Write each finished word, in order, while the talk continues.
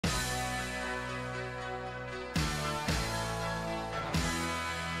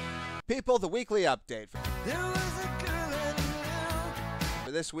People, the weekly update for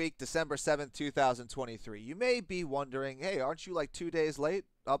this week, December 7th, 2023. You may be wondering, hey, aren't you like 2 days late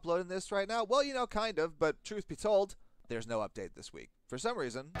uploading this right now? Well, you know, kind of, but truth be told, there's no update this week. For some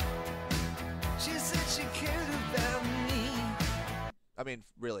reason. She said she cared about me. I mean,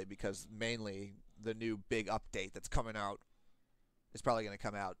 really, because mainly the new big update that's coming out is probably going to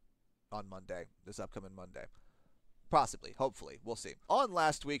come out on Monday, this upcoming Monday. Possibly, hopefully, we'll see. On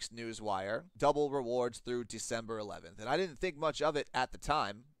last week's Newswire, double rewards through December 11th. And I didn't think much of it at the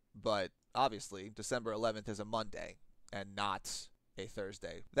time, but obviously December 11th is a Monday and not a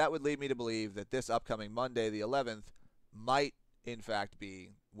Thursday. That would lead me to believe that this upcoming Monday, the 11th, might in fact be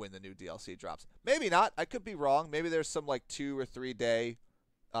when the new DLC drops. Maybe not. I could be wrong. Maybe there's some like 2 or 3 day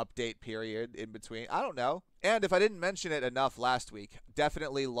update period in between. I don't know. And if I didn't mention it enough last week,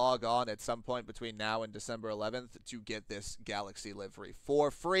 definitely log on at some point between now and December 11th to get this Galaxy livery for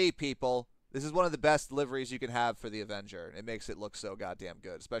free, people. This is one of the best liveries you can have for the Avenger. It makes it look so goddamn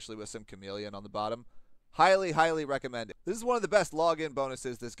good, especially with some chameleon on the bottom. Highly, highly recommend it. This is one of the best login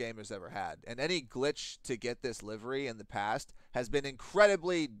bonuses this game has ever had. And any glitch to get this livery in the past has been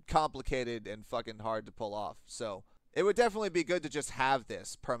incredibly complicated and fucking hard to pull off. So it would definitely be good to just have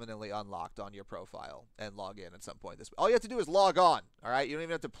this permanently unlocked on your profile and log in at some point this week. All you have to do is log on, all right? You don't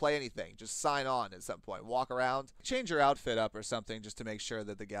even have to play anything. Just sign on at some point. Walk around. Change your outfit up or something just to make sure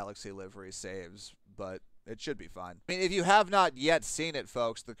that the Galaxy livery saves, but it should be fine. I mean, if you have not yet seen it,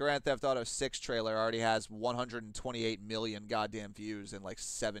 folks, the Grand Theft Auto 6 trailer already has 128 million goddamn views in like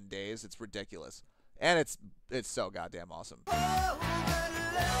 7 days. It's ridiculous. And it's so goddamn awesome.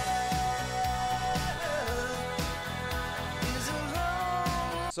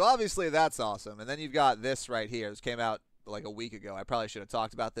 So obviously that's awesome. And then you've got this right here. This came out like a week ago. I probably should have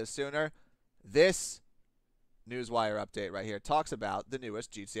talked about this sooner. This Newswire update right here talks about the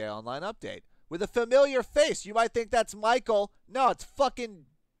newest GTA Online update. With a familiar face. You might think that's Michael. No, it's fucking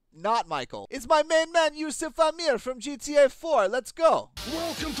not Michael. It's my main man, Yusuf Amir from GTA 4. Let's go.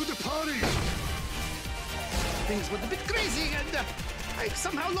 Welcome to the party. Things went a bit crazy and I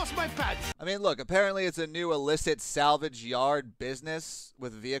somehow lost my pants. I mean, look, apparently it's a new illicit salvage yard business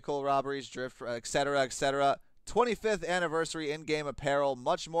with vehicle robberies, drift, etc., etc. 25th anniversary in-game apparel,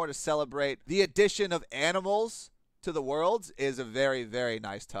 much more to celebrate. The addition of animals to the world is a very, very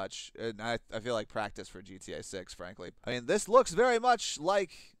nice touch. And I feel like practice for GTA 6, frankly. I mean, this looks very much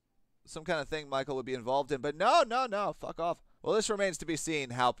like some kind of thing Michael would be involved in, but no, fuck off. Well, this remains to be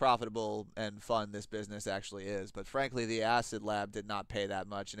seen how profitable and fun this business actually is. But frankly, the Acid Lab did not pay that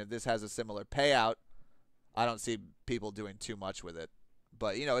much. And if this has a similar payout, I don't see people doing too much with it.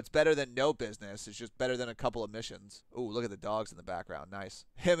 But, you know, it's better than no business. It's just better than a couple of missions. Ooh, look at the dogs in the background. Nice.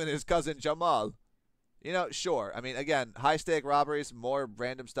 Him and his cousin Jamal. You know, sure. I mean, again, high-stake robberies, more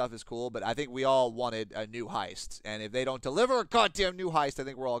random stuff is cool, but I think we all wanted a new heist. And if they don't deliver a goddamn new heist, I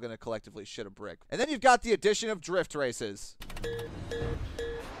think we're all going to collectively shit a brick. And then you've got the addition of drift races.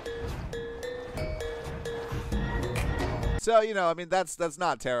 So, you know, I mean, that's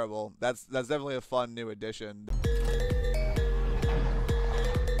not terrible. That's definitely a fun new addition.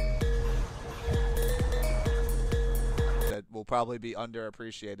 That will probably be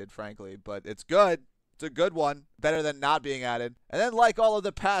underappreciated, frankly, but it's good. It's a good one. Better than not being added. And then, like all of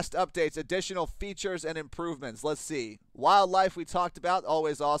the past updates, additional features and improvements. Let's see. Wildlife we talked about,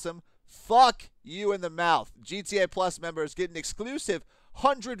 always awesome. Fuck you in the mouth. GTA Plus members get an exclusive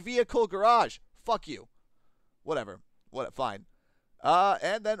 100 vehicle garage. Fuck you. Whatever. Fine.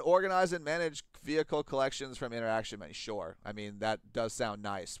 And then organize and manage vehicle collections from interaction menu. Sure. I mean, that does sound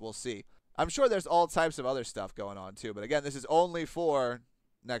nice. We'll see. I'm sure there's all types of other stuff going on too, but again, this is only for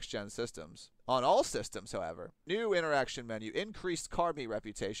next-gen systems. On all systems, however, new interaction menu, increased car meet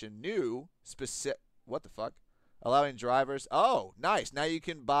reputation, new specific... What the fuck? Allowing drivers... Oh, nice. Now you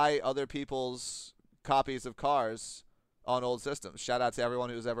can buy other people's copies of cars on old systems. Shout out to everyone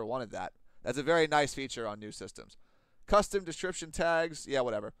who's ever wanted that. That's a very nice feature on new systems. Custom description tags. Yeah,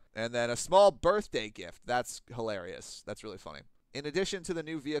 whatever. And then a small birthday gift. That's hilarious. That's really funny. In addition to the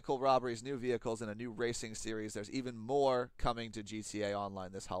new vehicle robberies, new vehicles, and a new racing series, there's even more coming to GTA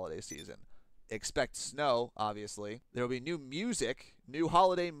Online this holiday season. Expect snow, obviously. There will be new music, new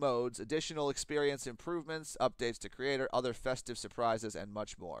holiday modes, additional experience improvements, updates to creator, other festive surprises, and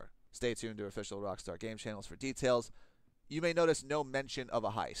much more. Stay tuned to official Rockstar game channels for details. You may notice no mention of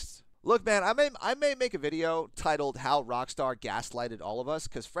a heist. Look, man, I may make a video titled How Rockstar Gaslighted All of Us,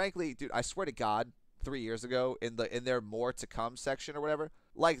 because frankly, dude, I swear to God, 3 years ago in their more to come section or whatever,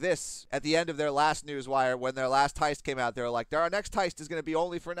 like this at the end of their last Newswire, when their last heist came out, they were like, our next heist is going to be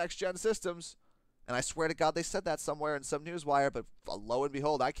only for next gen systems. And I swear to God they said that somewhere in some newswire, but lo and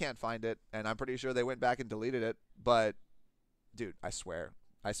behold, I can't find it. And I'm pretty sure they went back and deleted it. But, dude, I swear.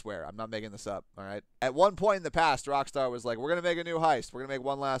 I swear. I'm not making this up, all right? At one point in the past, Rockstar was like, we're going to make a new heist. We're going to make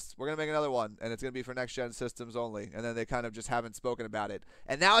we're going to make another one. And it's going to be for next-gen systems only. And then they kind of just haven't spoken about it.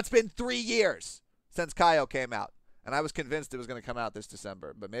 And now it's been 3 years since KAIZOKU came out. And I was convinced it was going to come out this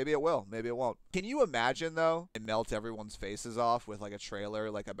December. But maybe it will. Maybe it won't. Can you imagine, though, it melt everyone's faces off with, like, a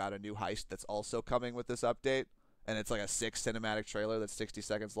trailer, like, about a new heist that's also coming with this update? And it's, like, a 6 cinematic trailer that's 60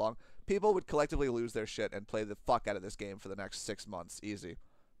 seconds long? People would collectively lose their shit and play the fuck out of this game for the next 6 months. Easy.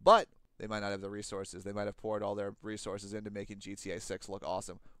 But they might not have the resources. They might have poured all their resources into making GTA 6 look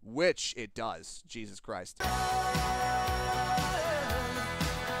awesome. Which it does. Jesus Christ.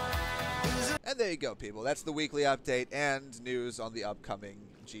 And there you go, people. That's the weekly update and news on the upcoming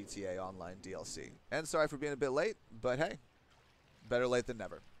GTA Online DLC. And sorry for being a bit late, but hey, better late than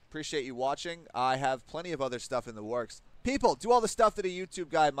never. Appreciate you watching. I have plenty of other stuff in the works. People, do all the stuff that a YouTube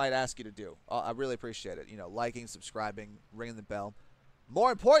guy might ask you to do. I really appreciate it. You know, liking, subscribing, ringing the bell.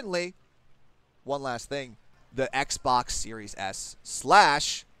 More importantly, one last thing, the Xbox Series S /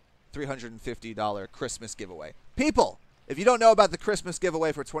 $350 Christmas giveaway. People, if you don't know about the Christmas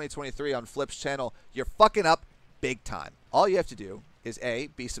giveaway for 2023 on Flip's channel, you're fucking up big time. All you have to do is A,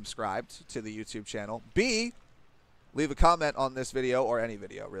 be subscribed to the YouTube channel, B, leave a comment on this video or any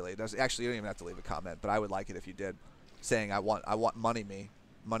video, really. Actually, you don't even have to leave a comment, but I would like it if you did, saying I want money me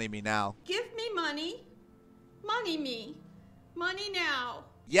now. Give me money. Money me. Money now.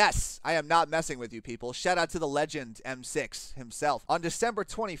 Yes, I am not messing with you, people. Shout out to the legend M6 himself. On December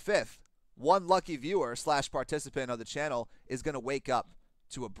 25th, one lucky viewer / participant of the channel is going to wake up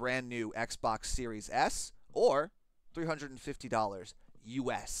to a brand new Xbox Series S or $350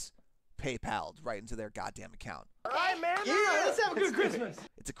 US PayPal'd right into their goddamn account. All right, man. Yeah, let's have a good Christmas.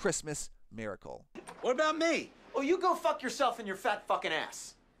 It's a Christmas miracle. What about me? Oh, you go fuck yourself in your fat fucking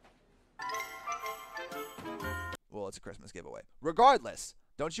ass. Well, it's a Christmas giveaway. Regardless,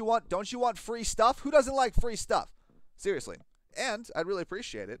 don't you want free stuff? Who doesn't like free stuff? Seriously. And I'd really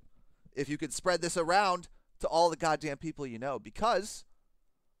appreciate it if you could spread this around to all the goddamn people you know, because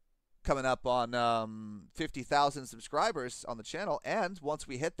coming up on 50,000 subscribers on the channel, and once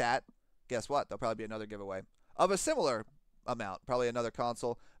we hit that, guess what? There'll probably be another giveaway of a similar amount, probably another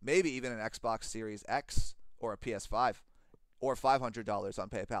console, maybe even an Xbox Series X or a PS5 or $500 on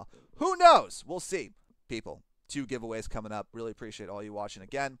PayPal. Who knows? We'll see. People, 2 giveaways coming up. Really appreciate all you watching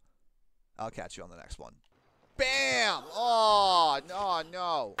again. I'll catch you on the next one. Bam! Oh, no,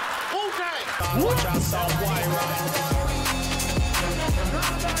 no. Wu-Tang!